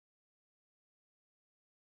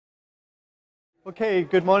Okay,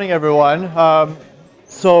 good morning, everyone.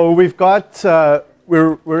 So we've got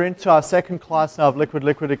we're into our second class now of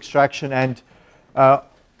liquid extraction, and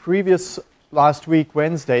previous last week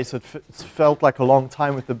Wednesday, so it's felt like a long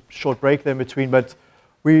time with the short break there in between. But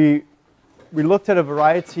we looked at a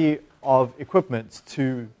variety of equipment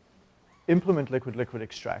to implement liquid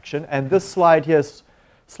extraction, and this slide here,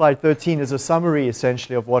 slide 13, is a summary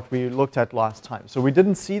essentially of what we looked at last time. So we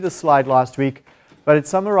didn't see the slide last week, but it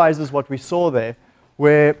summarizes what we saw there,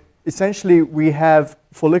 where essentially we have,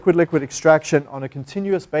 for liquid extraction on a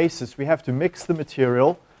continuous basis, we have to mix the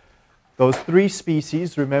material. Those three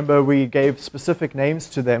species, remember we gave specific names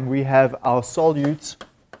to them. We have our solutes,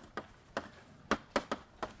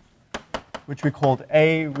 which we called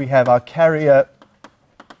A, we have our carrier,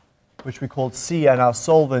 which we called C, and our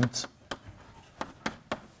solvent,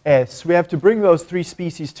 S. We have to bring those three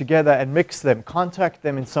species together and mix them, contact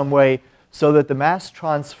them in some way, so that the mass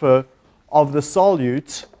transfer of the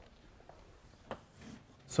solute,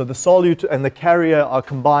 so the solute and the carrier are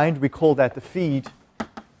combined, we call that the feed.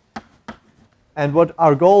 And what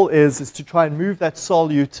our goal is to try and move that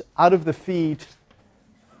solute out of the feed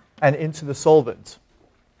and into the solvent.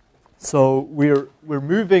 So we're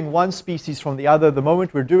moving one species from the other. The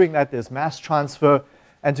moment we're doing that, there's mass transfer.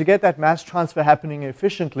 And to get that mass transfer happening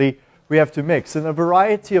efficiently, we have to mix. And a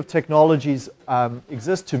variety of technologies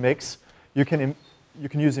exist to mix. You can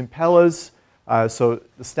use impellers, so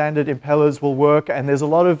the standard impellers will work, and there's a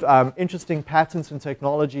lot of interesting patents and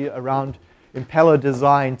technology around impeller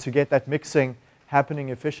design to get that mixing happening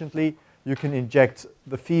efficiently. You can inject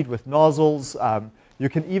the feed with nozzles. You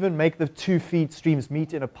can even make the two feed streams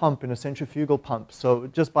meet in a pump, in a centrifugal pump. So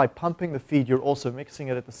just by pumping the feed, you're also mixing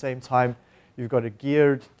it at the same time. You've got a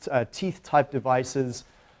geared teeth-type devices.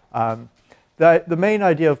 The main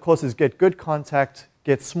idea, of course, is get good contact,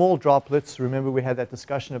 get small droplets. Remember we had that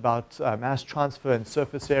discussion about mass transfer and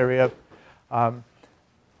surface area.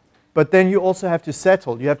 But then you also have to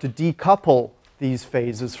settle. You have to decouple these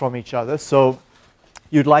phases from each other. So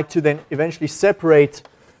you'd like to then eventually separate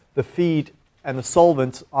the feed and the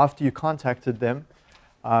solvent after you contacted them.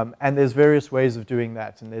 And there's various ways of doing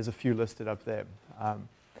that, and there's a few listed up there.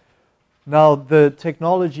 Now the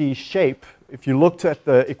technology shape, if you looked at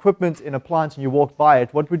the equipment in a plant and you walked by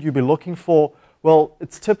it, what would you be looking for? Well,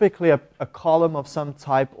 it's typically a column of some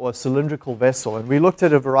type or a cylindrical vessel. And we looked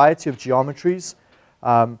at a variety of geometries.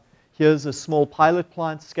 Here's a small pilot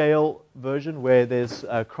plant scale version where there's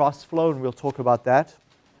cross flow, and we'll talk about that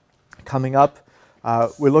coming up.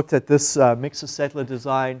 We looked at this mixer settler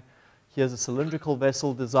design. Here's a cylindrical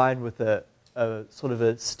vessel design with a sort of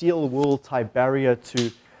a steel wool type barrier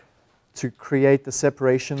to create the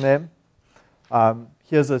separation there.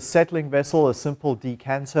 Here's a settling vessel, a simple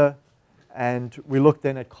decanter. And we looked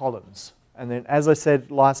then at columns. And then, as I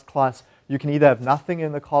said last class, you can either have nothing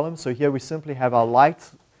in the column. So here we simply have our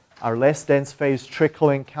light, our less dense phase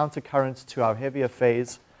trickling countercurrent to our heavier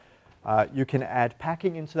phase. You can add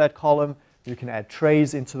packing into that column. You can add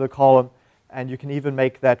trays into the column. And you can even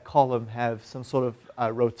make that column have some sort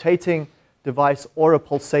of rotating device or a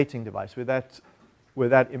pulsating device where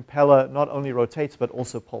that impeller not only rotates but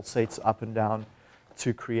also pulsates up and down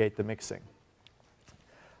to create the mixing.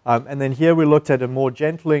 And then here we looked at a more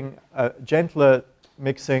gentler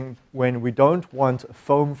mixing when we don't want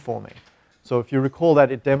foam forming. So if you recall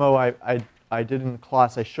that demo I did in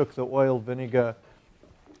class, I shook the oil, vinegar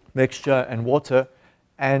mixture and water,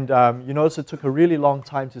 and you notice it took a really long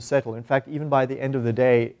time to settle. In fact, even by the end of the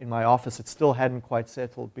day in my office, it still hadn't quite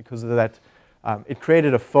settled because of that. It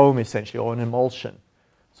created a foam essentially, or an emulsion.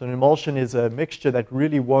 So an emulsion is a mixture that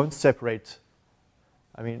really won't separate.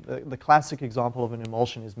 I mean, the classic example of an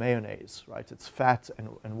emulsion is mayonnaise, right? It's fat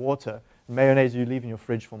and water. Mayonnaise you leave in your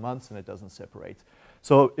fridge for months and it doesn't separate.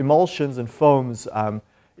 So emulsions and foams,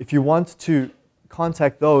 if you want to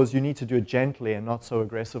contact those, you need to do it gently and not so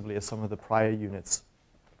aggressively as some of the prior units.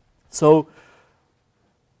 So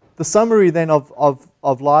the summary then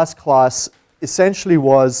of last class essentially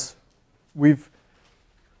was we've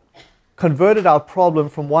converted our problem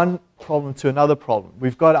from one problem to another problem.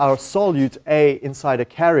 We've got our solute A inside a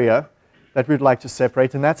carrier that we'd like to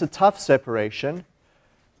separate, and that's a tough separation.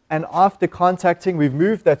 And after contacting, we've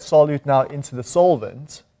moved that solute now into the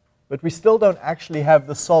solvent, but we still don't actually have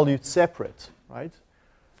the solute separate, right?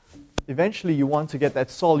 Eventually, you want to get that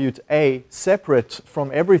solute A separate from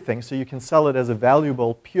everything so you can sell it as a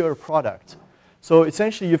valuable, pure product. So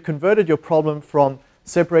essentially, you've converted your problem from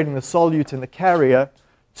separating the solute in the carrier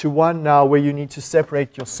to one now where you need to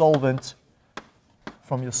separate your solvent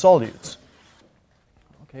from your solutes.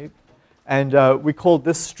 Okay, and we called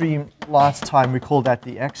this stream last time, we called that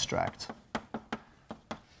the extract.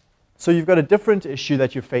 So you've got a different issue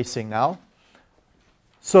that you're facing now.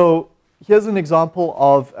 So here's an example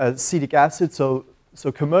of acetic acid. So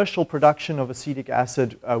commercial production of acetic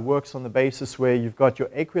acid works on the basis where you've got your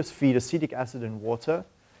aqueous feed, acetic acid and water.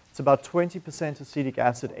 It's about 20% acetic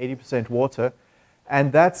acid, 80% water.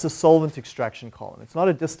 And that's the solvent extraction column. It's not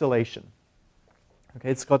a distillation. Okay,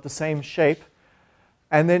 it's got the same shape.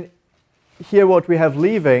 And then here what we have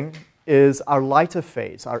leaving is our lighter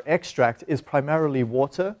phase. Our extract is primarily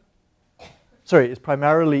water. Sorry, it's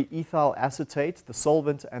primarily ethyl acetate, the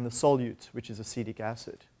solvent, and the solute, which is acetic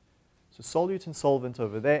acid. So solute and solvent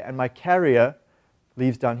over there, and my carrier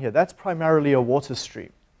leaves down here. That's primarily a water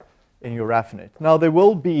stream in your raffinate. Now, there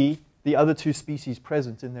will be the other two species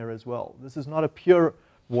present in there as well. This is not a pure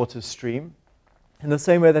water stream, in the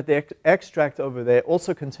same way that the extract over there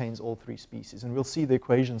also contains all three species. And we'll see the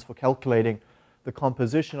equations for calculating the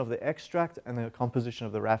composition of the extract and the composition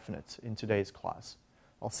of the raffinate in today's class.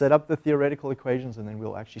 I'll set up the theoretical equations and then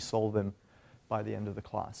we'll actually solve them by the end of the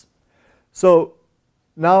class. So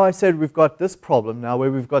now I said we've got this problem now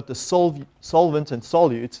where we've got the solvent and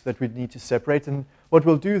solute that we need to separate. And what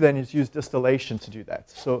we'll do then is use distillation to do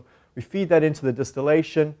that. So we feed that into the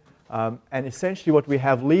distillation. And essentially what we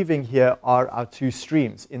have leaving here are our two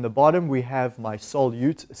streams. In the bottom we have my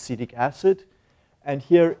solute, acetic acid. And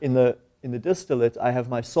here in the distillate I have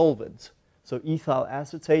my solvent. So ethyl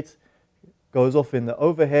acetate goes off in the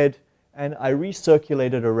overhead, and I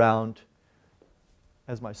recirculate it around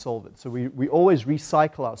as my solvent. So we always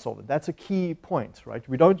recycle our solvent. That's a key point, right?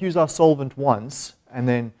 We don't use our solvent once, and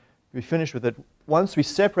then we finish with it. Once we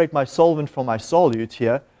separate my solvent from my solute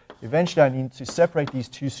here, eventually I need to separate these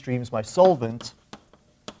two streams. My solvent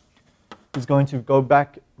is going to go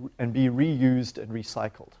back and be reused and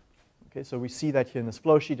recycled. Okay, so we see that here in this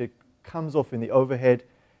flow sheet. It comes off in the overhead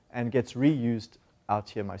and gets reused out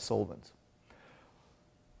here, my solvent.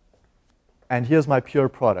 And here's my pure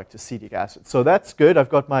product, acetic acid. So that's good. I've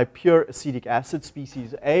got my pure acetic acid,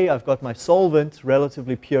 species A. I've got my solvent,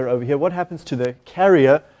 relatively pure over here. What happens to the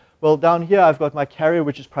carrier? Well, down here I've got my carrier,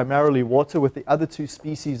 which is primarily water, with the other two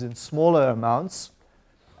species in smaller amounts.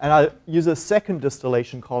 And I use a second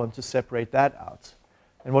distillation column to separate that out.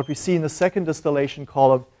 And what we see in the second distillation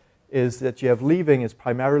column is that you have leaving is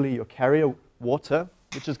primarily your carrier water,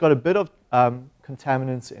 which has got a bit of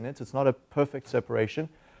contaminants in it. It's not a perfect separation.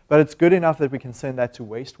 But it's good enough that we can send that to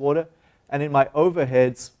wastewater. And in my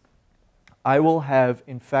overheads, I will have,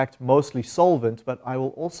 in fact, mostly solvent, but I will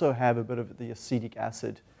also have a bit of the acetic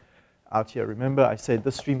acid out here. Remember, I said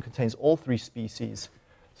this stream contains all three species.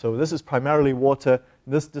 So this is primarily water.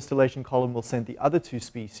 This distillation column will send the other two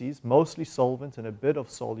species, mostly solvent and a bit of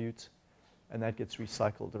solute, and that gets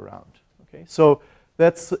recycled around. Okay? So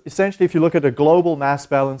that's essentially, if you look at a global mass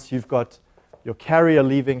balance, you've got your carrier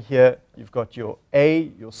leaving here, you've got your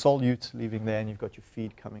A, your solute leaving there, and you've got your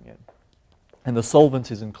feed coming in. And the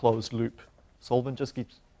solvent is in closed loop. Solvent just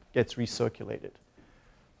gets recirculated.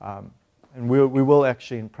 And we will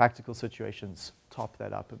actually, in practical situations, top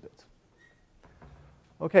that up a bit.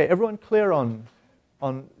 Okay, everyone clear on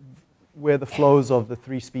where the flows of the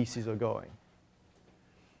three species are going?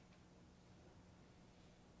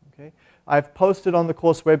 Okay. I've posted on the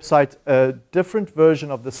course website a different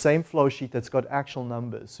version of the same flow sheet that's got actual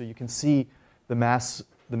numbers. So you can see the mass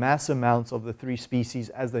amounts of the three species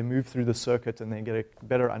as they move through the circuit, and then get a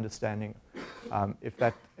better understanding if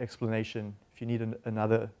that explanation, if you need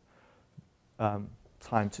another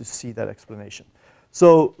time to see that explanation.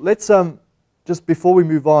 So let's, just before we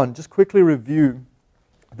move on, just quickly review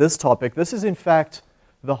this topic. This is in fact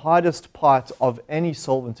the hardest part of any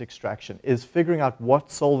solvent extraction, is figuring out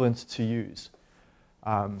what solvent to use.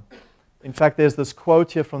 In fact, there's this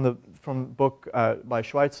quote here from the book by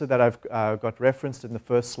Schweitzer that I've got referenced in the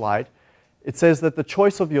first slide. It says that the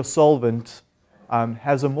choice of your solvent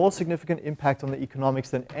has a more significant impact on the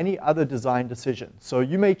economics than any other design decision. So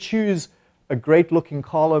you may choose a great looking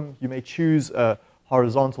column, you may choose a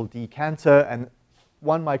horizontal decanter, and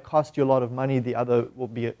one might cost you a lot of money, the other will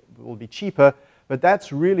be cheaper. But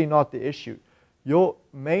that's really not the issue. Your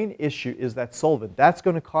main issue is that solvent. That's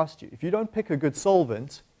going to cost you. If you don't pick a good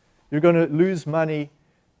solvent, you're going to lose money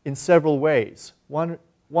in several ways. One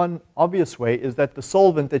obvious way is that the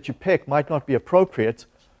solvent that you pick might not be appropriate,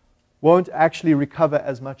 won't actually recover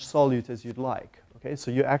as much solute as you'd like. Okay?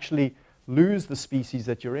 So you actually lose the species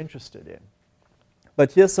that you're interested in.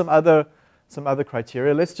 But here's some other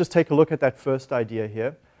criteria. Let's just take a look at that first idea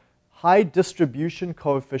here. High distribution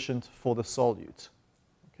coefficient for the solute.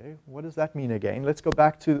 Okay, what does that mean again? Let's go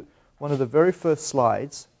back to one of the very first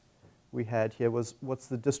slides we had here was what's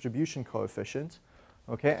the distribution coefficient.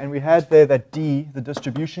 Okay, and we had there that D, the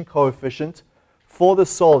distribution coefficient for the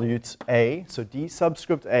solute A, so D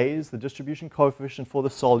subscript A is the distribution coefficient for the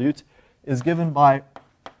solute, is given by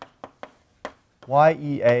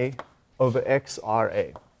YEA over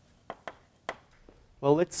XRA.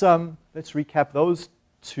 Well, let's recap those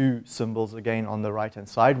two symbols again on the right-hand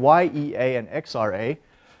side, YEA and XRA.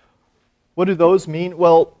 What do those mean?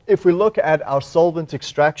 Well, if we look at our solvent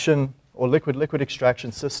extraction or liquid-liquid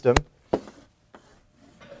extraction system,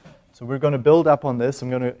 so we're going to build up on this. I'm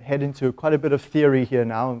going to head into quite a bit of theory here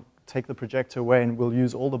now and take the projector away, and we'll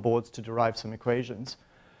use all the boards to derive some equations.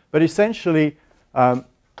 But essentially,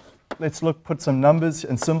 let's put some numbers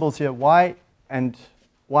and symbols here. Y and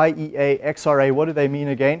YEA, XRA, what do they mean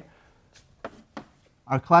again?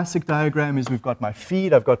 Our classic diagram is we've got my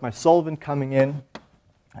feed, I've got my solvent coming in,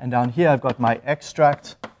 and down here I've got my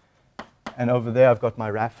extract, and over there I've got my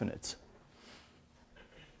raffinate.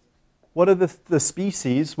 What are the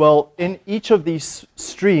species? Well, in each of these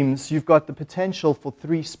streams, you've got the potential for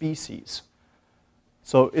 3 species.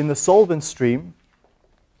 So in the solvent stream,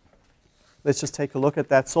 let's just take a look at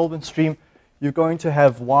that solvent stream. You're going to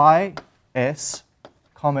have Y, S,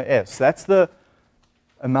 comma S. That's the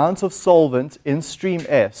amount of solvent in stream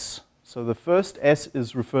S. So the first S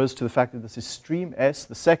refers to the fact that this is stream S.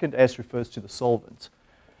 The second S refers to the solvent.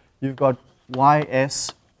 You've got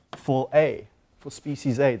YS for A, for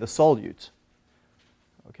species A, the solute.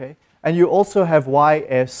 Okay? And you also have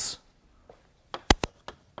YS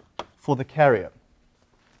for the carrier.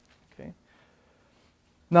 Okay?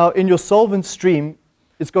 Now, in your solvent stream,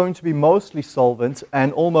 it's going to be mostly solvent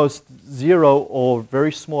and almost 0 or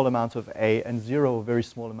very small amount of A and 0 or very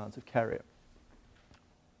small amount of carrier.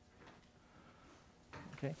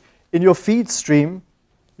 Okay. In your feed stream,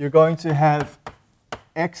 you're going to have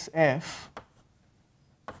XF,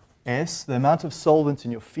 S, the amount of solvent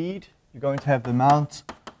in your feed. You're going to have the amount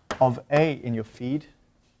of A in your feed.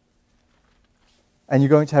 And you're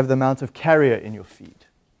going to have the amount of carrier in your feed.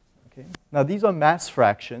 Okay. Now, these are mass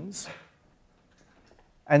fractions.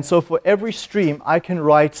 And so for every stream, I can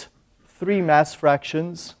write 3 mass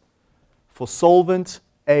fractions for solvent,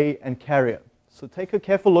 A, and carrier. So take a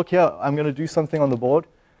careful look here. I'm going to do something on the board.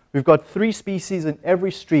 We've got 3 species in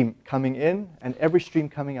every stream coming in and every stream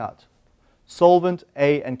coming out. Solvent,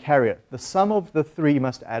 A, and carrier. The sum of the 3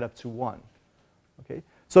 must add up to 1. Okay?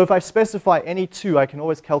 So if I specify any 2, I can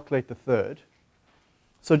always calculate the third.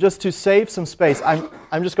 So just to save some space,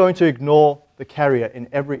 I'm just going to ignore the carrier in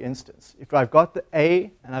every instance. If I've got the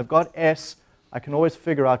A and I've got S, I can always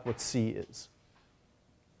figure out what C is.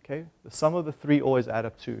 Okay? The sum of the 3 always add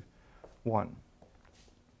up to 1.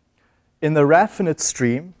 In the raffinate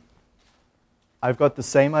stream, I've got the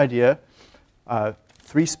same idea,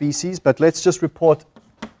 3 species, but let's just report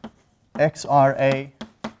XRA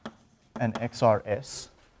and XRS.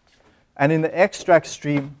 And in the extract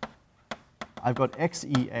stream, I've got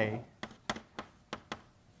YEA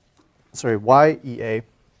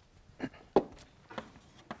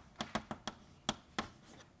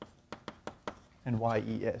and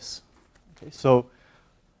YES. Okay, so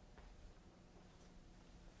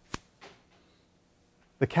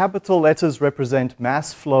the capital letters represent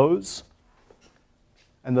mass flows,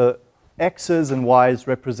 and the X's and Y's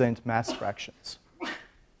represent mass fractions.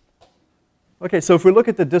 Okay, so if we look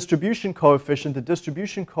at the distribution coefficient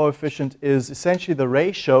is essentially the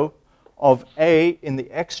ratio of A in the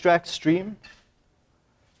extract stream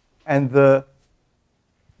and the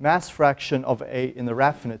mass fraction of A in the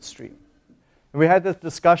raffinate stream. And we had this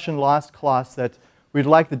discussion last class that we'd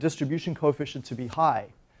like the distribution coefficient to be high.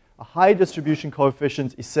 A high distribution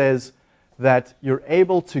coefficient says that you're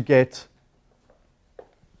able to get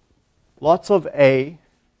lots of A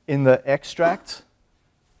in the extract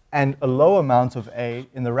and a low amount of A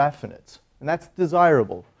in the raffinate. And that's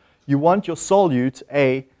desirable. You want your solute,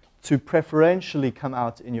 A, to preferentially come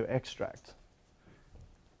out in your extract.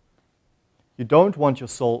 You don't want your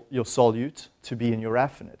solute to be in your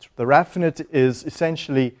raffinate. The raffinate is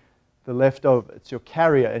essentially the leftover. It's your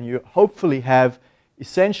carrier, and you hopefully have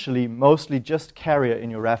essentially mostly just carrier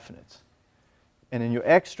in your raffinate. And in your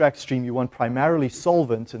extract stream, you want primarily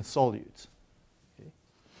solvent and solute. Okay?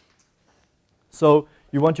 So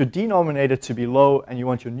you want your denominator to be low, and you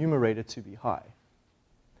want your numerator to be high.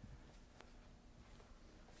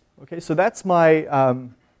 Okay, so that's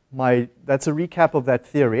that's a recap of that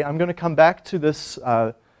theory. I'm going to come back to this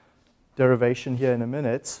derivation here in a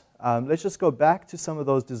minute. Let's just go back to some of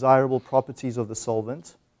those desirable properties of the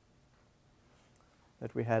solvent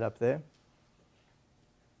that we had up there.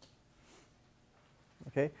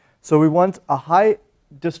 Okay, so we want a high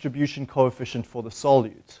distribution coefficient for the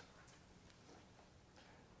solute.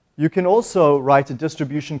 You can also write a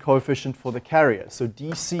distribution coefficient for the carrier. So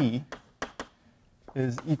DC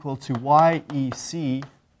is equal to YEC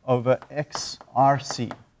over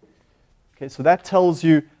XRC. Okay, so that tells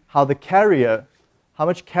you how the carrier, how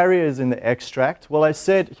much carrier is in the extract. Well, I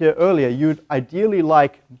said here earlier, you'd ideally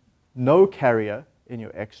like no carrier in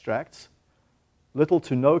your extracts, little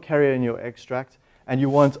to no carrier in your extract, and you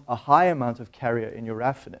want a high amount of carrier in your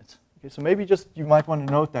raffinate. Okay, so maybe just you might want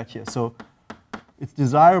to note that here. So it's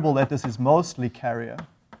desirable that this is mostly carrier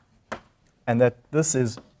and that this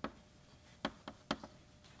is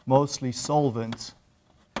mostly solvent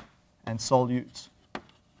and solute.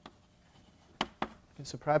 Okay,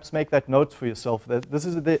 so perhaps make that note for yourself that this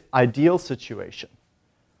is the ideal situation.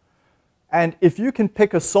 And if you can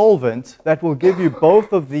pick a solvent that will give you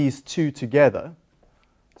both of these two together,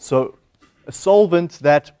 so a solvent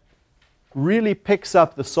that really picks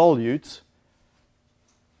up the solute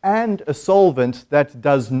and a solvent that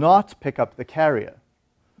does not pick up the carrier,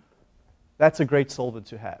 that's a great solvent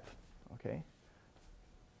to have. Okay?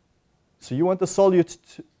 So you want the solvent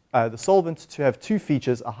to have two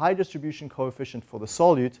features, a high distribution coefficient for the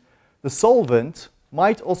solute. The solvent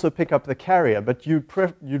might also pick up the carrier, but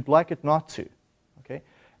you'd like it not to. Okay?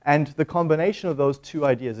 And the combination of those two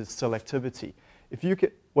ideas is selectivity. If you can,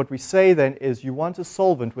 what we say then is you want a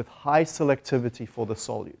solvent with high selectivity for the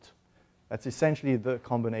solute. That's essentially the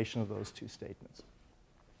combination of those two statements.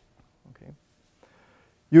 Okay.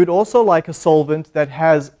 You would also like a solvent that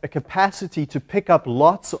has a capacity to pick up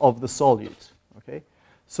lots of the solute. Okay.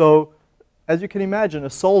 So as you can imagine, a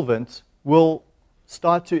solvent will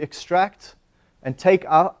start to extract and take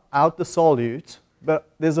out the solute, but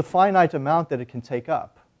there's a finite amount that it can take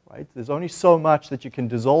up. Right? There's only so much that you can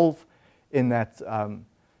dissolve in that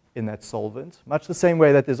solvent, much the same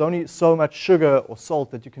way that there's only so much sugar or salt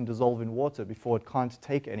that you can dissolve in water before it can't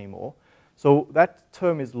take anymore. So that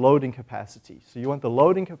term is loading capacity. So you want the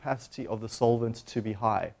loading capacity of the solvent to be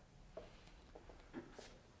high.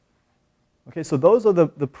 Okay, so those are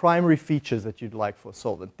the primary features that you'd like for a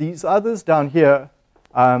solvent. These others down here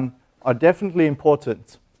are definitely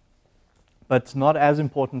important, but not as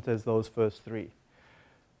important as those first three.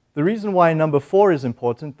 The reason why number 4 is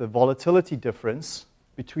important, the volatility difference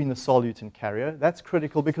between the solute and carrier, that's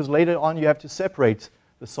critical because later on you have to separate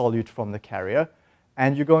the solute from the carrier,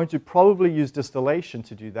 and you're going to probably use distillation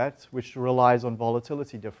to do that, which relies on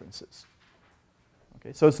volatility differences.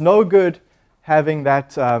 Okay, so it's no good having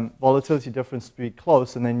that volatility difference be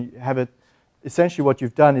close, and then you have it, essentially what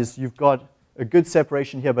you've done is you've got a good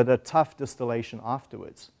separation here, but a tough distillation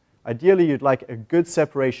afterwards. Ideally, you'd like a good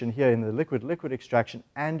separation here in the liquid-liquid extraction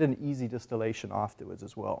and an easy distillation afterwards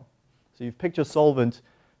as well. So you've picked your solvent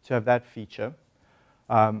to have that feature.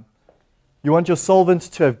 You want your solvent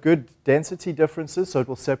to have good density differences, so it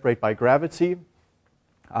will separate by gravity.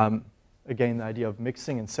 Again, the idea of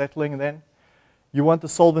mixing and settling then. You want the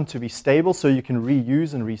solvent to be stable so you can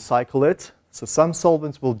reuse and recycle it. So some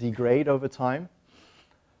solvents will degrade over time.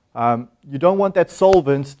 You don't want that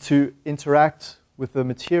solvent to interact with the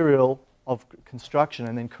material of construction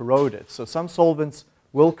and then corrode it. So some solvents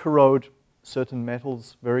will corrode certain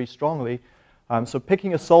metals very strongly. So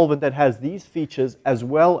picking a solvent that has these features as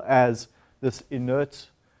well as this inert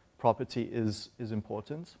property is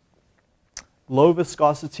important. Low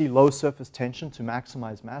viscosity, low surface tension to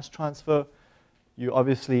maximize mass transfer. You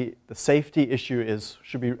obviously, the safety issue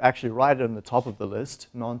should be actually right on the top of the list,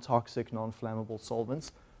 non-toxic, non-flammable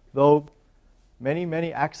solvents, though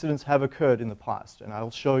many accidents have occurred in the past, and I'll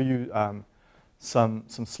show you some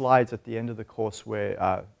slides at the end of the course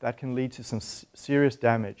where that can lead to some serious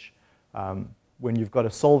damage when you've got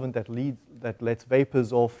a solvent that lets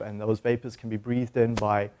vapors off, and those vapors can be breathed in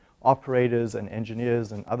by operators and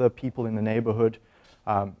engineers and other people in the neighborhood,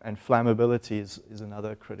 and flammability is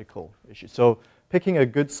another critical issue. So picking a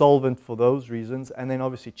good solvent for those reasons, and then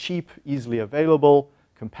obviously cheap, easily available,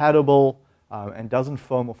 compatible, and doesn't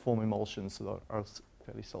foam or form emulsions, so are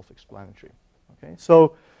fairly self-explanatory. Okay,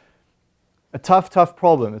 so a tough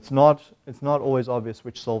problem. It's not always obvious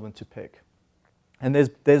which solvent to pick, and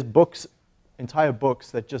there's books, entire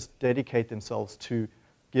books that just dedicate themselves to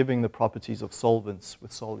giving the properties of solvents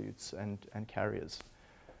with solutes and carriers.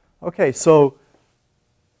 Okay, so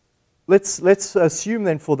let's assume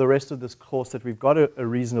then for the rest of this course that we've got a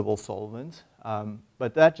reasonable solvent,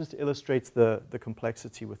 but that just illustrates the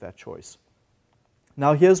complexity with that choice.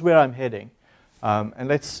 Now here's where I'm heading, and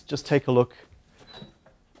let's just take a look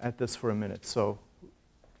at this for a minute. So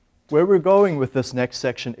where we're going with this next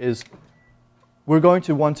section is we're going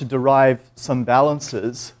to want to derive some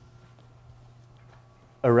balances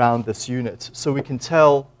around this unit so we can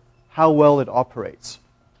tell how well it operates.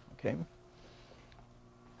 Okay?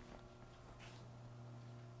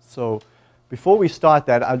 So before we start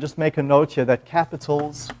that, I'll just make a note here that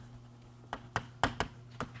capitals,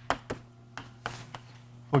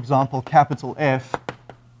 for example, capital F,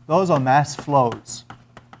 those are mass flows.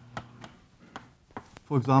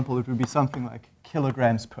 For example, it would be something like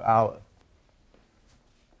kilograms per hour.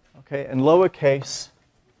 Okay, and lowercase,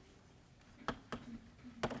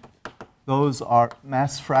 those are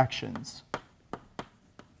mass fractions.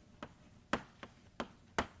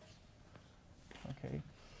 Okay.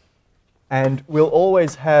 And we'll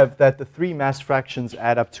always have that the three mass fractions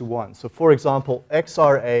add up to 1. So for example,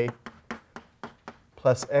 XRA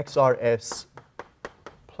plus XRS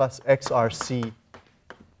plus XRC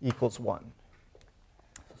equals 1.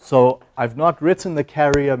 So I've not written the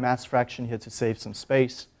carrier mass fraction here to save some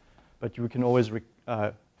space, but you can always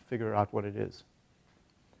figure out what it is.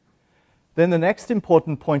 Then the next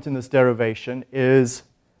important point in this derivation is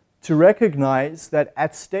to recognize that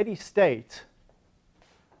at steady state,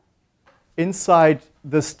 inside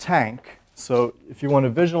this tank, so if you want to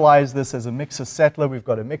visualize this as a mixer-settler, we've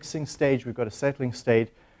got a mixing stage, we've got a settling state,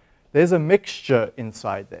 there's a mixture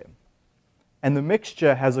inside there. And the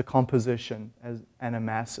mixture has a composition and a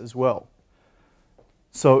mass as well.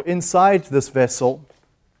 So inside this vessel,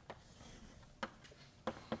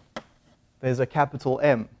 there's a capital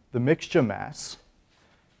M, the mixture mass.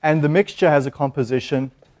 And the mixture has a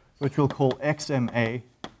composition which we'll call XMA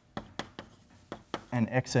and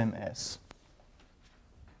XMS.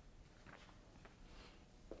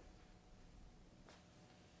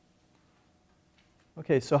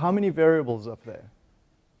 Okay, so how many variables up there?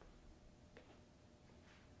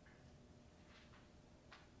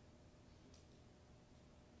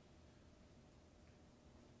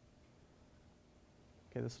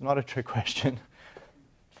 Okay, this is not a trick question.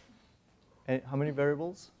 And how many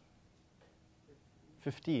variables?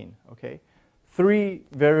 15, okay. 3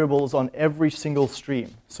 variables on every single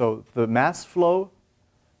stream. So the mass flow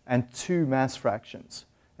and 2 mass fractions.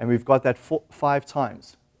 And we've got that 5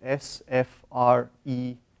 times. S, F, R,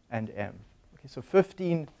 E, and M. Okay, so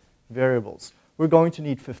 15 variables. We're going to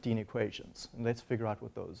need 15 equations. And let's figure out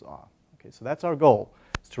what those are. Okay, so that's our goal,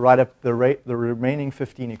 is to write up the remaining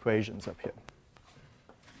 15 equations up here.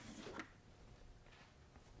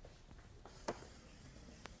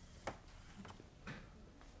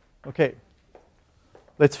 Okay,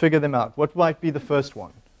 let's figure them out. What might be the first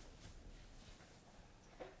one?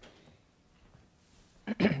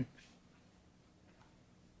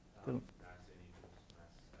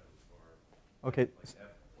 Okay.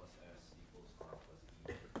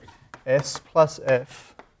 S plus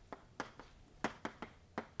F.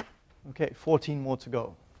 Okay, 14 more to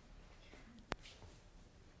go.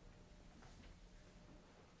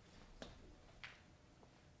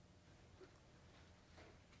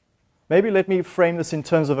 Maybe let me frame this in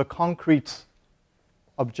terms of a concrete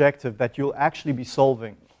objective that you'll actually be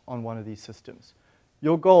solving on one of these systems.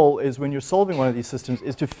 Your goal is, when you're solving one of these systems,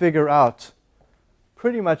 is to figure out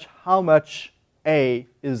pretty much how much A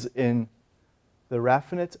is in the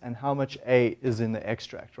raffinate and how much A is in the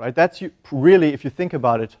extract, right? That's really, if you think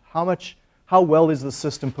about it, how well is the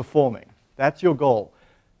system performing? That's your goal.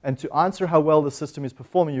 And to answer how well the system is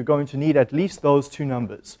performing, you're going to need at least those 2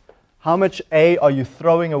 numbers. How much A are you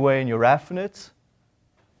throwing away in your raffinate,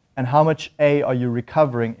 and how much A are you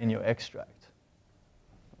recovering in your extract?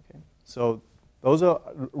 Okay. So those are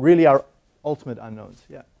really our ultimate unknowns.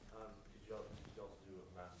 Yeah. Could you also do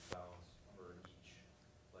a mass balance for each,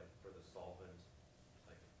 like for the solvent,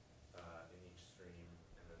 like in each stream,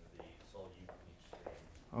 and then the solute in each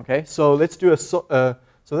stream? Okay. So let's do so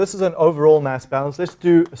this is an overall mass balance. Let's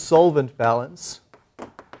do a solvent balance. It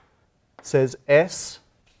says S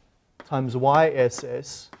times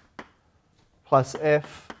YSS plus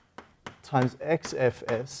F times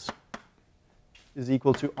XFS is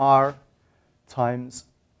equal to R times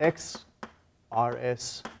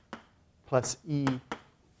XRS plus E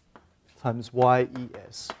times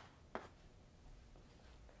YES.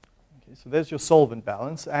 Okay, so there's your solvent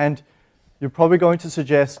balance. And you're probably going to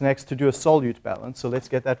suggest next to do a solute balance. So let's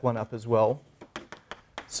get that one up as well.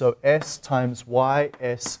 So S times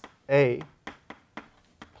YSA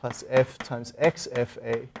plus F times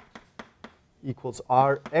XFA equals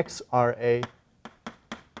RXRA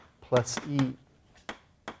plus YEA.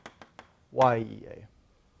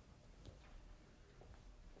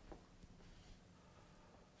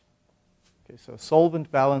 Okay, so a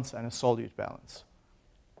solvent balance and a solute balance.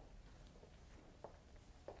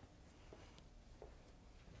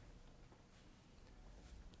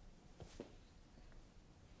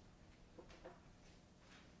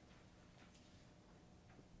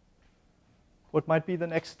 What might be the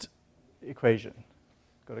next equation?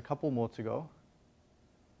 Got a couple more to go.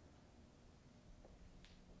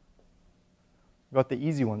 Got the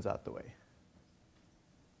easy ones out the way.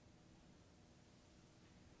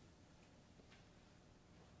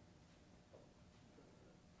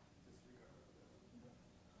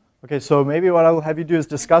 Okay, so maybe what I will have you do is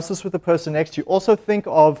discuss this with the person next to you. Also think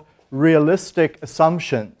of realistic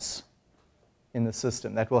assumptions in the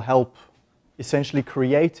system that will help essentially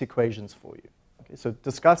create equations for you. Okay, so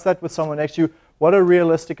discuss that with someone next to you. What are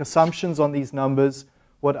realistic assumptions on these numbers?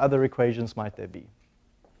 What other equations might there be?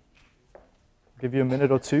 I'll give you a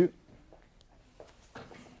minute or two.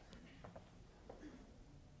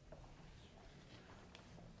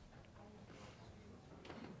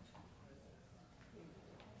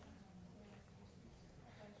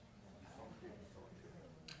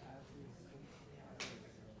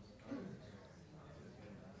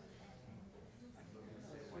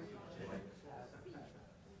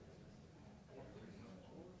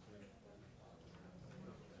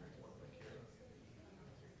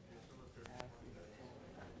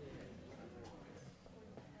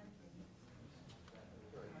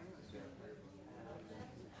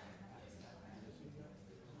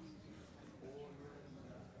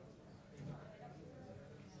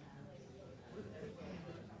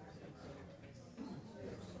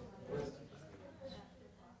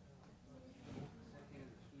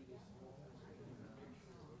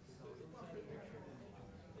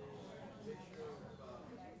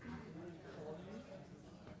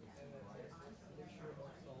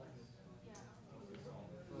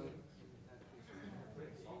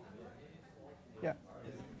 Yeah.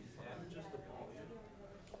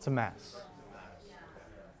 It's a mass.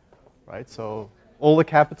 Right? So all the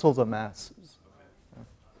capitals are masses. Can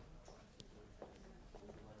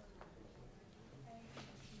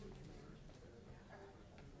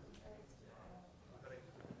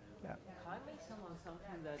I make some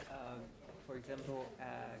assumption that, for example,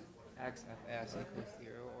 x of s equals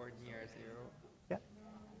 0 or near 0? Yeah.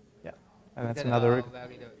 Yeah. And that's That another.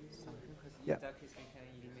 valid assumption, because Yeah. in that case we can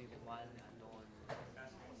eliminate one unknown.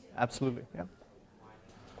 Absolutely. Yeah.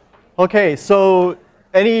 Okay, so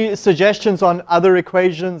any suggestions on other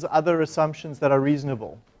equations, other assumptions that are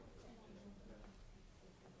reasonable?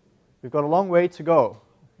 We've got a long way to go.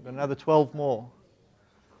 We've got another 12 more.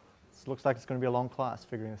 This looks like it's going to be a long class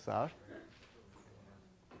figuring this out.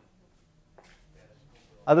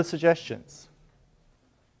 Other suggestions?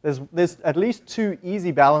 There's at least two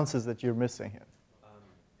easy balances that you're missing here.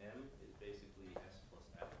 M is basically S plus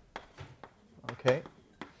F. Okay. And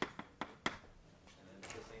then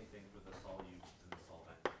it's the same thing for the solute and the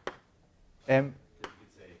solvent. M. You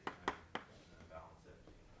could say balance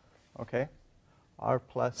it. Okay. R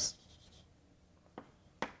plus.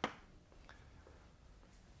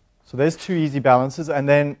 So there's two easy balances, and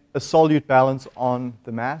then a solute balance on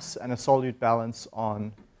the mass and a solute balance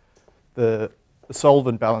on the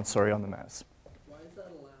solvent balance, sorry, on the mass. Why is that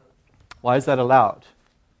allowed? Why is that allowed?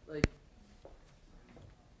 Like,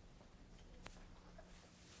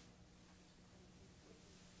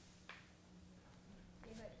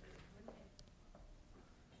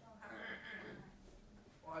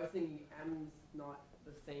 well, I was thinking M's not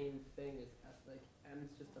the same thing as S. Like, M's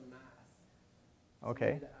just a mass. So you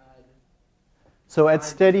Okay. need to add So at time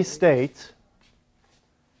steady to it. state,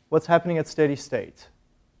 what's happening at steady state?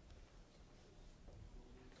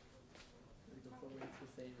 Like, the flow rate's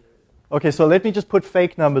the same. Okay, so let me just put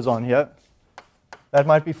fake numbers on here. That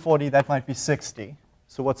might be 40, that might be 60.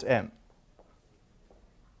 So what's M?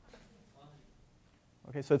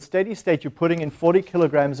 Okay, so at steady state, you're putting in 40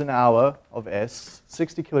 kilograms an hour of S,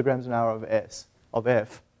 60 kilograms an hour of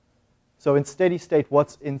F. So in steady state,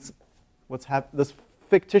 what's this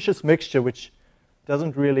fictitious mixture, which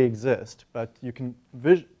doesn't really exist, but you can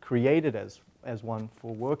create it as one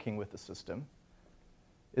for working with the system,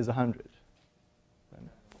 is 100.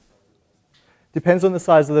 Depends on the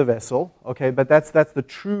size of the vessel, okay, but that's the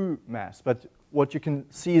true mass. But what you can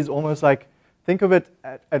see is almost like, think of it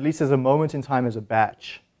at least as a moment in time as a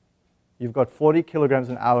batch. You've got 40 kilograms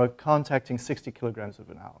an hour contacting 60 kilograms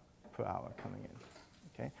per hour coming in,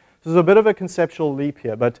 okay? So there's a bit of a conceptual leap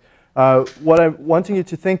here, but what I'm wanting you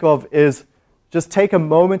to think of is just take a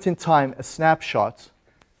moment in time, a snapshot,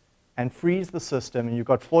 and freeze the system, and you've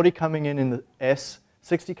got 40 coming in the S,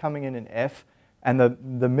 60 coming in F, and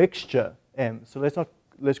the mixture M, so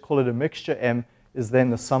let's call it a mixture M, is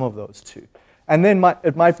then the sum of those two. And then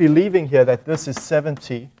it might be leaving here that this is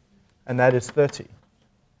 70 and that is 30,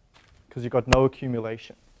 because you've got no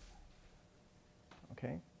accumulation.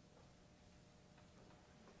 Okay?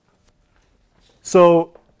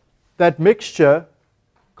 So that mixture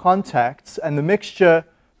contacts, and the mixture,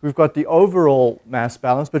 we've got the overall mass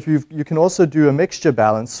balance, but you can also do a mixture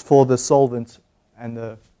balance for the solvent and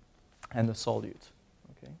the and the solute.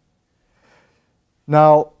 Okay.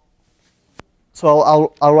 Now, so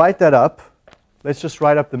I'll write that up. Let's just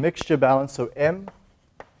write up the mixture balance. So M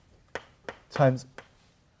times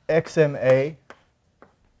XMA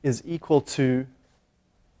is equal to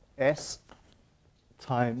S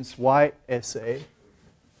times YSA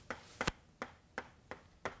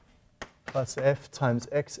plus F times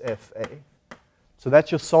XFA. So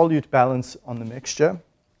that's your solute balance on the mixture.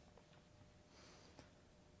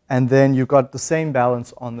 And then you've got the same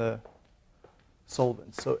balance on the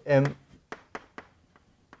solvent. So M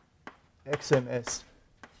XMS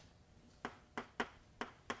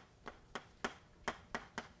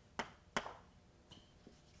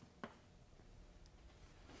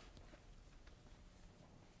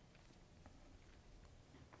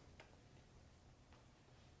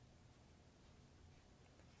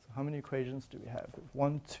how many equations do we have?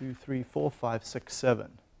 1, 2, 3, 4, 5, 6,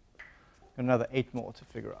 7. Another 8 more to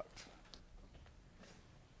figure out.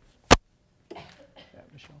 Yeah,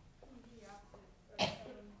 Michelle?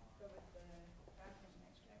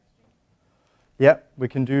 Yeah, we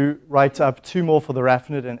can do write up 2 more for the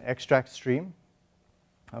raffinate and extract stream.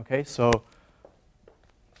 Okay, so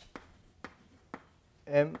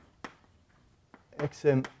M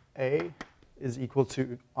XMA is equal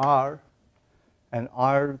to R, and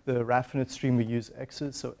R, the raffinate stream, we use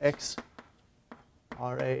X's, so X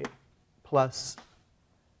RA plus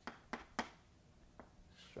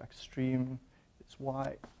extract stream is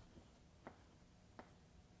Y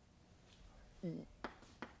E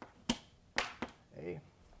A.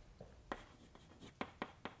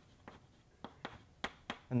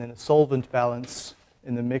 And then a solvent balance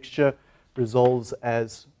in the mixture resolves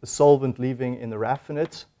as the solvent leaving in the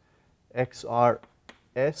raffinate,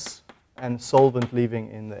 XRS, and solvent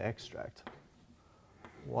leaving in the extract,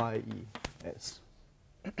 YES.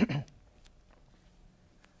 F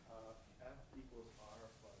equals R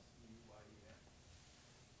plus E, Y, E,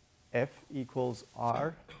 N. F equals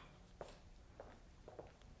R.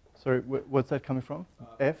 Sorry, what's that coming from?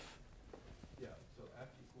 F? Yeah, so F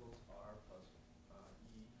equals R plus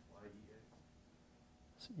E, Y, E, N.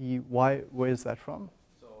 So E, Y, where is that from?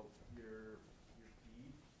 So your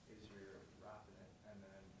feed is your raffinate, and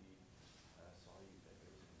then the solute that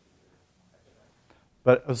goes into your extract.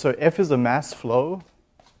 But so F is a mass flow.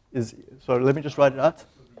 So let me just write it out.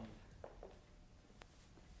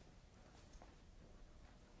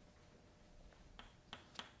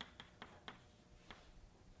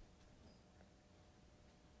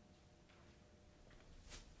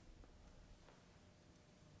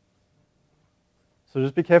 So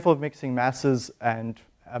just be careful of mixing masses and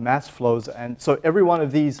mass flows. And so every one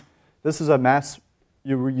of these, this is a mass,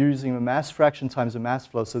 you're using a mass fraction times a mass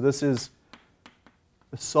flow. So this is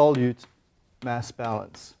a solute mass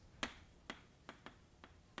balance.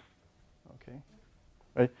 Okay,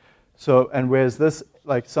 right? So, and whereas this,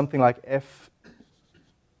 like something like F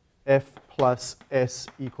plus S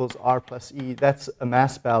equals R plus E, that's a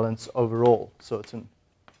mass balance overall. So it's an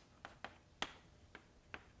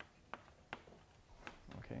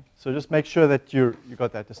So just make sure that you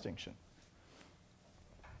got that distinction.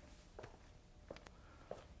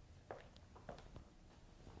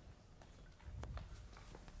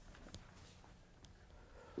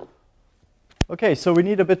 Okay, so we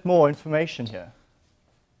need a bit more information here.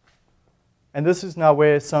 And this is now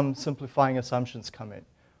where some simplifying assumptions come in.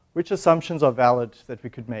 Which assumptions are valid that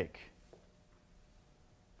we could make?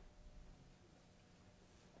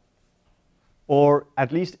 Or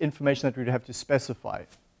at least information that we'd have to specify.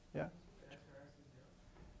 Yeah?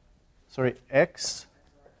 Sorry,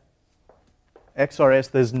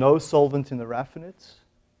 XRS, there's no solvent in the raffinate?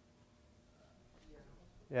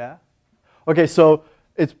 Yeah? Okay, so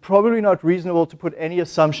it's probably not reasonable to put any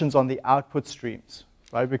assumptions on the output streams,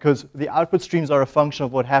 right? Because the output streams are a function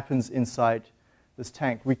of what happens inside this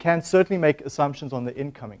tank. We can certainly make assumptions on the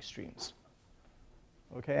incoming streams.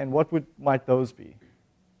 Okay, and what might those be?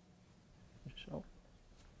 Michelle?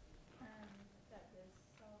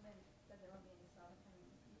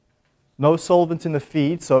 No solvent in the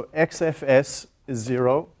feed, so XFS is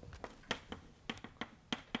 0.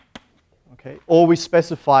 Okay, or we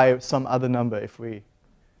specify some other number if we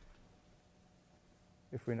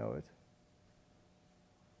know it.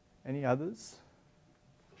 Any others?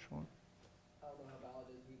 Sean? I don't know how valid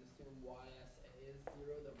it is. We assume YSA is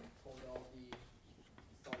 0, then we pulled all the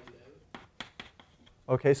solute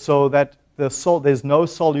out. Okay, so that there's no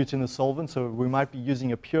solute in the solvent, so we might be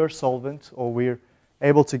using a pure solvent, or we're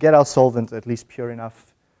able to get our solvent at least pure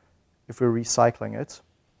enough if we're recycling it. Is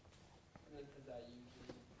that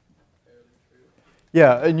usually fairly true?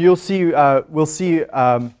 Yeah, and you'll see, we'll see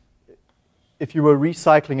if you were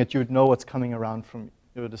recycling it, you would know what's coming around from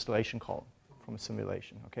your distillation column from a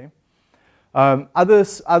simulation, okay?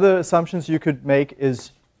 Other assumptions you could make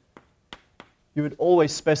is you would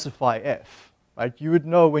always specify F, right? You would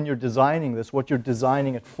know when you're designing this what you're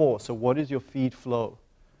designing it for. So what is your feed flow,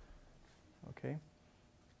 okay?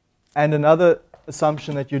 And another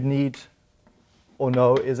assumption that you'd need or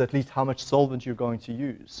know is at least how much solvent you're going to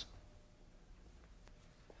use,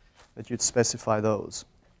 that you'd specify those.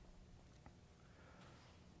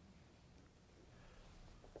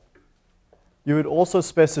 You would also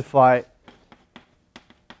specify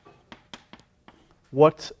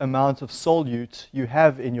what amount of solute you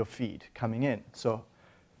have in your feed coming in. So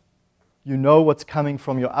you know what's coming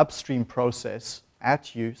from your upstream process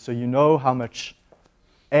at you, so you know how much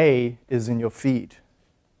A is in your feed.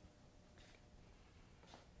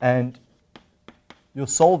 And your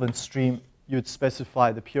solvent stream, you'd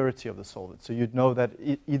specify the purity of the solvent. So you'd know that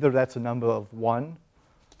either that's a number of 1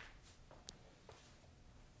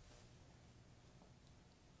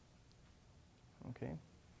 okay.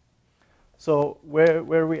 So where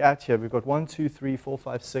are we at here? We've got 1, 2, 3, 4,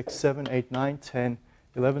 5, 6, 7, 8, 9, 10,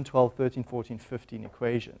 11, 12, 13, 14, 15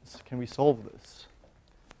 equations. Can we solve this?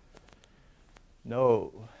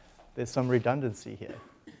 No. There's some redundancy here.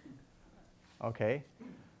 Okay.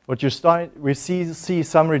 What you're starting, we see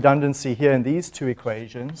some redundancy here in these two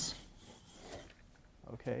equations.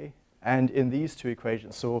 Okay. And in these two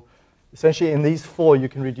equations. So essentially in these 4, you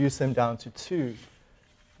can reduce them down to 2.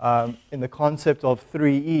 In the concept of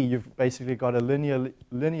 3E, you've basically got a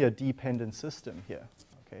linear dependent system here.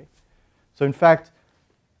 Okay? So in fact,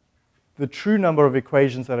 the true number of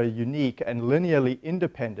equations that are unique and linearly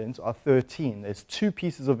independent are 13. There's 2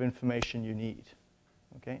 pieces of information you need.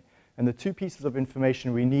 Okay? And the 2 pieces of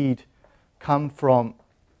information we need come from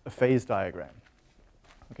a phase diagram.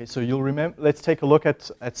 Okay, so you'll remember, let's take a look at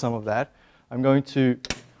some of that. I'm going to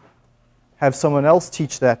have someone else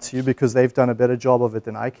teach that to you because they've done a better job of it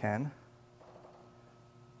than I can.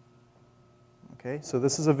 Okay, so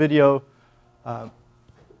this is a video.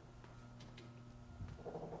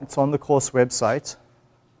 It's on the course website.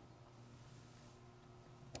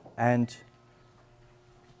 And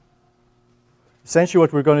essentially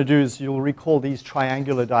what we're going to do is you'll recall these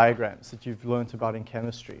triangular diagrams that you've learned about in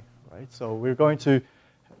chemistry, right? So we're going to,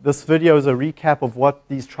 this video is a recap of what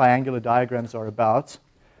these triangular diagrams are about.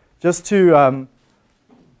 Just to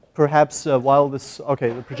perhaps while this, okay,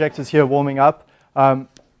 the projector's here warming up,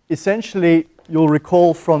 essentially you'll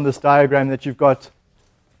recall from this diagram that you've got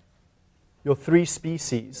your 3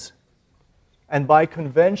 species. And by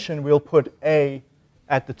convention, we'll put A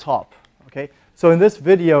at the top, okay? So in this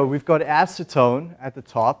video, we've got acetone at the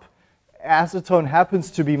top. Acetone happens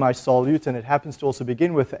to be my solute, and it happens to also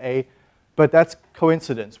begin with A, but that's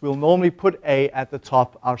coincidence. We'll normally put A at the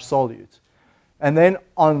top, our solute. And then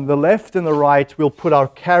on the left and the right, we'll put our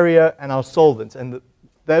carrier and our solvent. And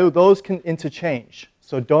those can interchange.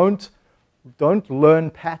 So don't learn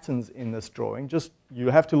patterns in this drawing. Just you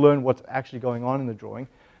have to learn what's actually going on in the drawing.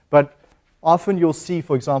 But often you'll see,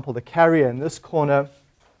 for example, the carrier in this corner,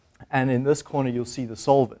 and in this corner you'll see the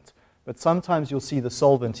solvent. But sometimes you'll see the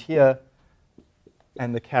solvent here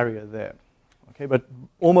and the carrier there. Okay, but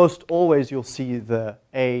almost always you'll see the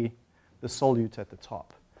A, the solute at the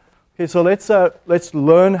top. Okay, so let's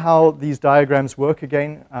learn how these diagrams work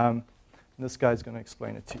again. This guy's going to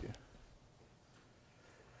explain it to you.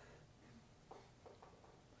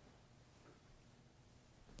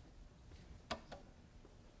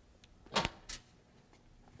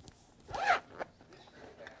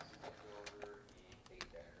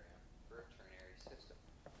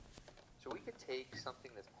 So we could take something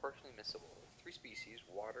that's partially miscible, 3 species,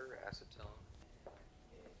 water, acetone.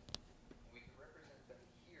 We can represent them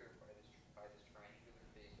here by this triangular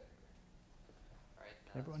phase diagram. All right.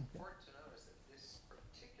 Now Everyone, it's important to notice that this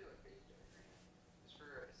particular phase diagram is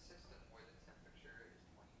for a system where the temperature is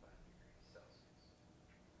 25 degrees Celsius.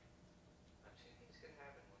 Now, 2 things could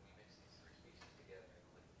happen when we mix these 3 species together in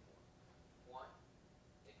a liquid form. 1,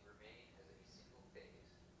 they can remain as a single phase,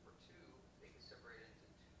 or 2, they can separate into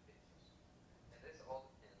 2 phases. And this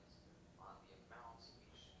all depends on the amounts of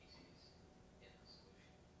each species in the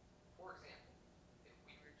solution. For example, if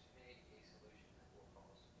we were to make a solution that we'll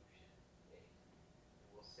call solution A,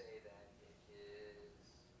 we'll say that it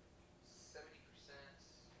is 70%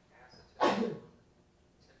 acetone,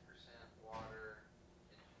 10% water,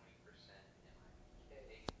 and 20%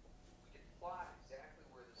 NiK. We can plot exactly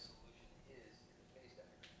where the solution is in the phase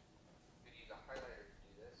diagram. We use a highlighter to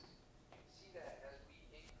do this. You can see that as we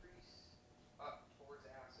increase up towards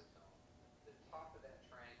acetone, the top of that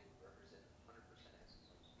triangle would represent 100%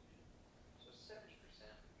 acetone solution. So 70%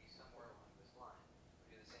 would be somewhere along this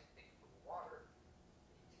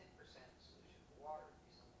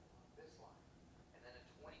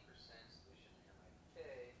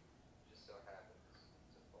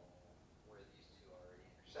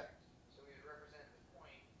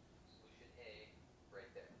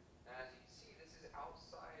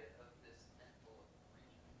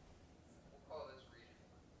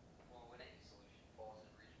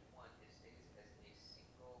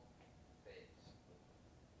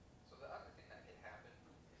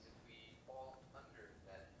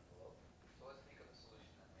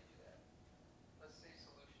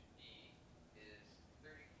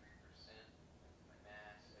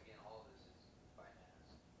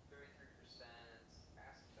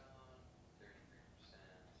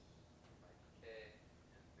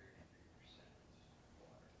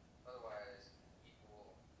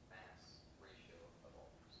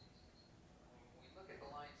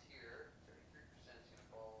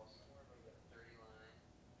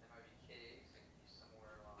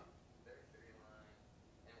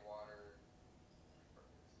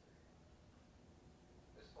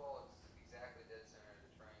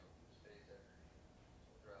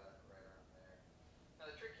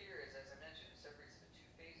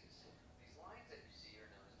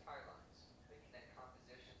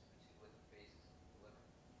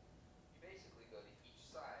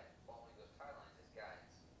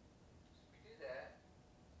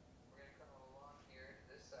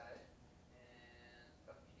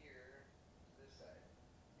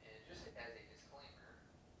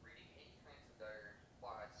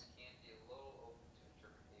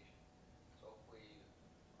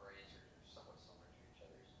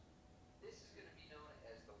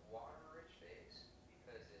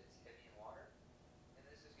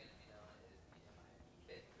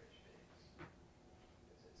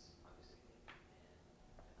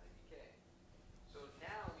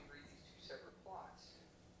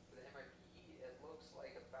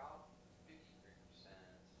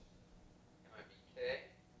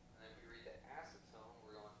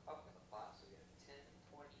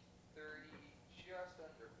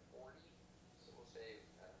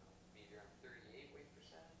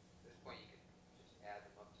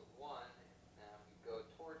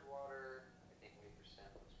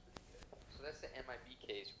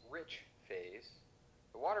case, rich phase.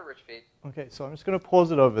 The water-rich phase. Okay, so I'm just going to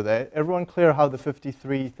pause it over there. Everyone clear how the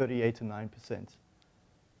 53, 38, and 9%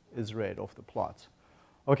 is read off the plot?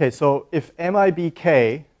 Okay, so if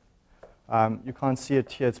MIBK, you can't see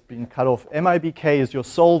it here, it's been cut off. MIBK is your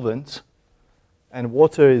solvent, and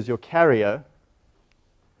water is your carrier.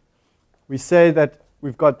 We say that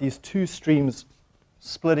we've got these two streams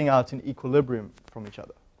splitting out in equilibrium from each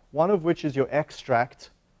other, one of which is your extract,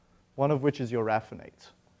 one of which is your raffinate.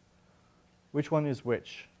 Which one is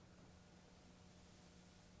which?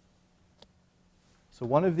 So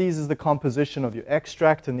one of these is the composition of your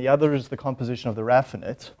extract, and the other is the composition of the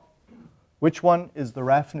raffinate. Which one is the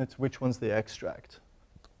raffinate? Which one's the extract?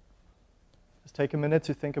 Just take a minute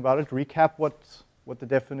to think about it. Recap what the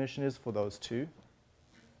definition is for those two.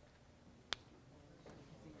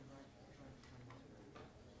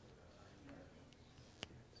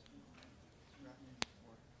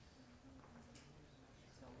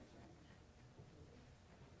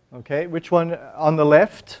 Okay, which one on the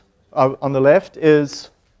left? On the left is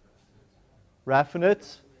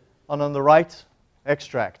raffinate, and on the right,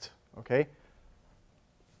 extract. Okay?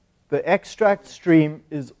 The extract stream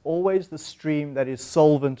is always the stream that is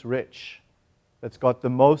solvent rich, that's got the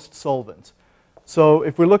most solvent. So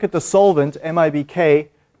if we look at the solvent, MIBK,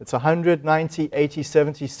 it's 100, 90, 80,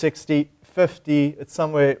 70, 60, 50. It's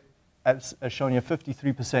somewhere, as shown here,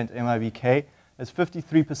 53% MIBK. There's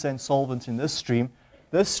 53% solvent in this stream.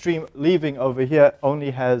 This stream leaving over here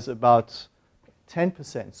only has about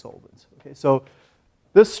 10% solvent. Okay, so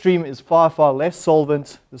this stream is far, far less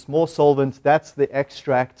solvent. There's more solvent. That's the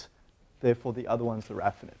extract. Therefore, the other one's the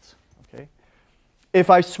raffinate. Okay? If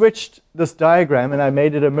I switched this diagram and I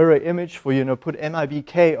made it a mirror image for you, put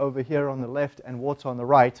MIBK over here on the left and water on the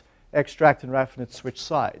right, extract and raffinate switch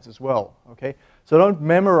sides as well. Okay? So don't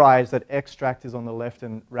memorize that extract is on the left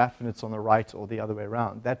and raffinate's on the right or the other way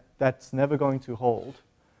around. That's never going to hold.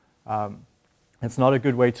 It's not a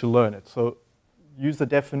good way to learn it. So use the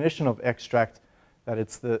definition of extract, that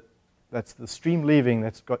that's the stream leaving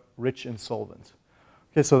that's got rich in solvent.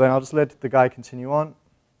 Okay, so then I'll just let the guy continue on.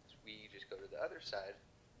 We just go to the other side,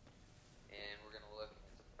 and we're going to look,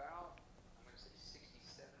 it's about, I'm going to say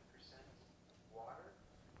 67% water,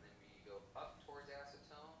 and then we go up towards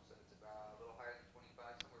acetone, so it's about a little higher than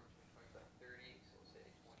 25, somewhere between 25 and 30, so we'll say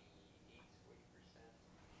 28 to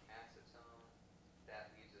 40% acetone.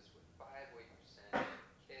 That leaves us with 5 to 8%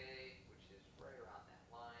 K, which is right around that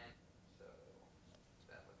line, so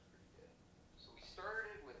that looks pretty good. So we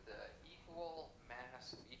started with the equal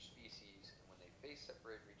mass of each species, and when they phase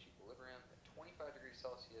separate reach equilibrium at 25 degrees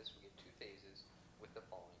Celsius, we get two phases with the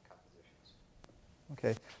following compositions.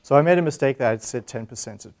 Okay, so I made a mistake there. I said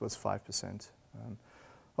 10%. It was 5%.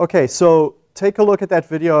 Okay, so take a look at that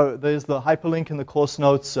video. There's the hyperlink in the course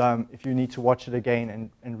notes if you need to watch it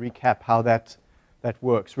again and recap how that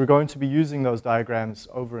works. We're going to be using those diagrams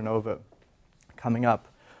over and over coming up.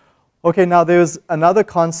 Okay, now there's another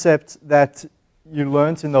concept that you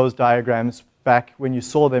learned in those diagrams back when you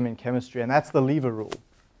saw them in chemistry, and that's the lever rule.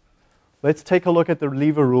 Let's take a look at the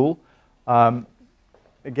lever rule.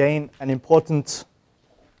 Again, an important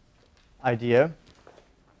idea.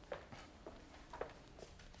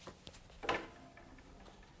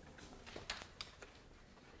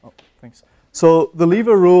 Oh, thanks. So the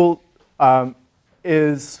lever rule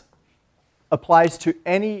applies to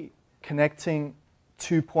any connecting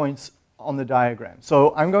 2 points on the diagram.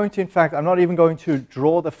 So I'm going to, in fact, I'm not even going to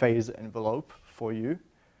draw the phase envelope for you.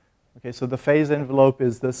 Okay, so the phase envelope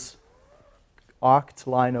is this arced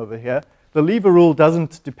line over here. The lever rule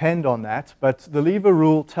doesn't depend on that, but the lever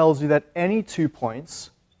rule tells you that any 2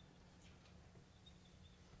 points,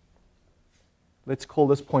 let's call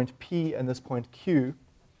this point P and this point Q.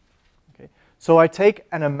 Okay, so I take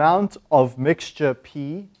an amount of mixture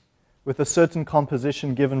P with a certain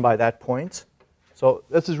composition given by that point. So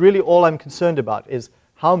this is really all I'm concerned about, is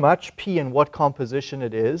how much P and what composition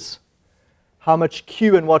it is, how much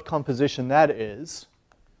Q and what composition that is.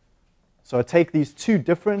 So I take these two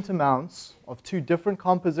different amounts of two different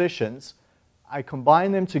compositions, I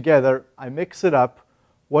combine them together, I mix it up.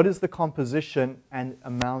 What is the composition and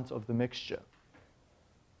amount of the mixture?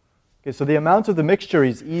 Okay, so the amount of the mixture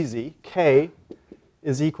is easy. K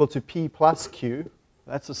is equal to P plus Q.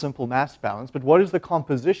 That's a simple mass balance. But what is the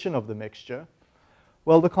composition of the mixture?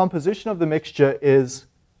 Well, the composition of the mixture is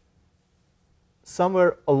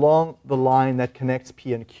somewhere along the line that connects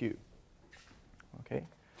P and Q. Okay?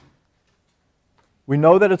 We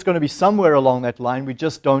know that it's going to be somewhere along that line, we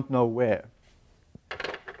just don't know where.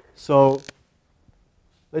 So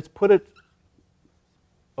let's put it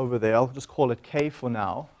over there. I'll just call it K for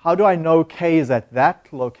now. How do I know K is at that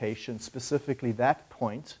location, specifically that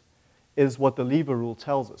point, is what the lever rule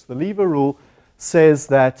tells us. The lever rule says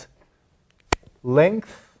that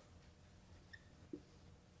length,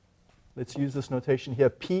 let's use this notation here,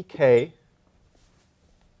 pk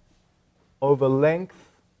over length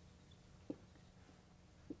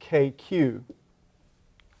kq.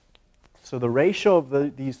 So the ratio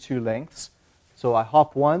of these two lengths, so I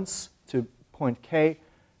hop once to point K,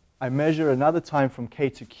 I measure another time from K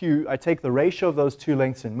to Q, I take the ratio of those two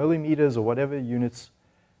lengths in millimeters or whatever units,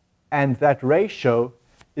 and that ratio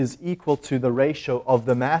is equal to the ratio of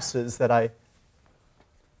the masses that I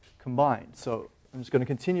combined. So I'm just going to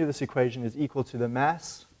continue this equation is equal to the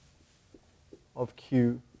mass of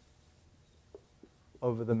Q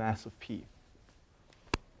over the mass of P.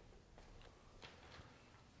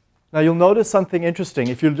 Now you'll notice something interesting.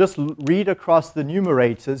 If you just read across the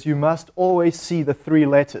numerators, you must always see the three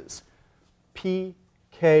letters, P,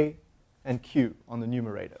 K, and Q on the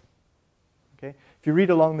numerator. Okay? If you read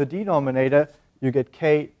along the denominator, you get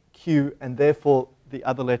K, Q, and therefore the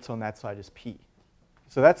other letter on that side is P.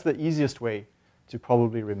 So that's the easiest way to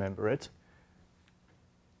probably remember it.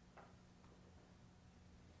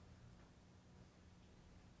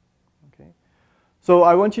 Okay. So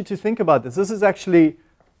I want you to think about this. This is actually,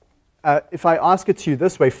 if I ask it to you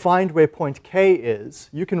this way, find where point K is,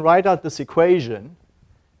 you can write out this equation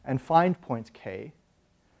and find point K,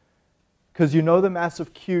 because you know the mass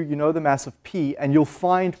of Q, you know the mass of P, and you'll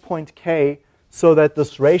find point K so that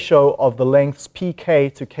this ratio of the lengths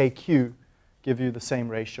pk to kq give you the same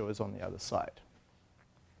ratio as on the other side.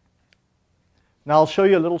 Now I'll show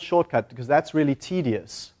you a little shortcut, because that's really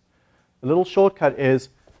tedious. The little shortcut is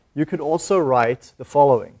you could also write the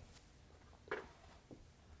following.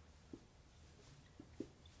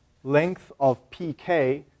 Length of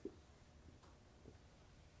pk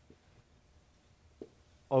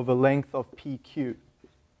over length of pq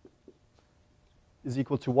is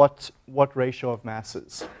equal to what ratio of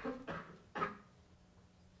masses?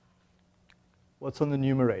 What's on the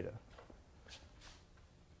numerator?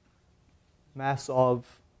 Mass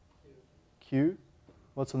of Q.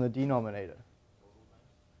 What's on the denominator?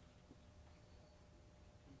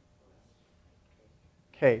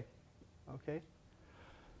 K. Okay.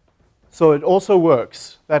 So it also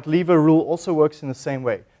works. That lever rule also works in the same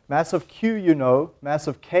way. Mass of Q you know, mass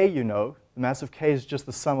of K you know. The mass of K is just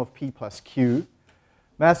the sum of P plus Q.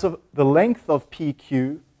 Mass of the length of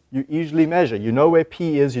PQ you easily measure. You know where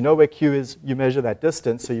P is, you know where Q is, you measure that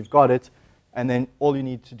distance, so you've got it, and then all you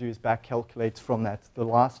need to do is back calculate from that the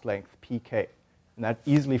last length, PK. And that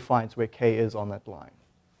easily finds where K is on that line.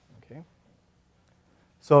 Okay?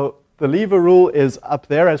 So the lever rule is up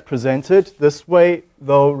there as presented. This way,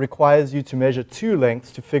 though, requires you to measure two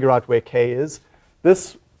lengths to figure out where K is.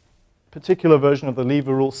 This particular version of the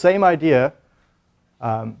lever rule, same idea,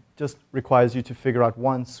 just requires you to figure out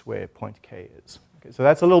once where point K is. Okay, so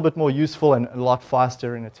that's a little bit more useful and a lot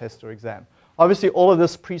faster in a test or exam. Obviously, all of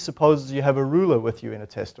this presupposes you have a ruler with you in a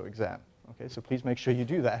test or exam. Okay, so please make sure you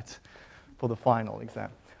do that for the final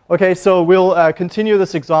exam. Okay, so we'll continue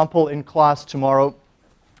this example in class tomorrow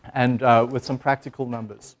and with some practical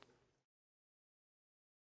numbers.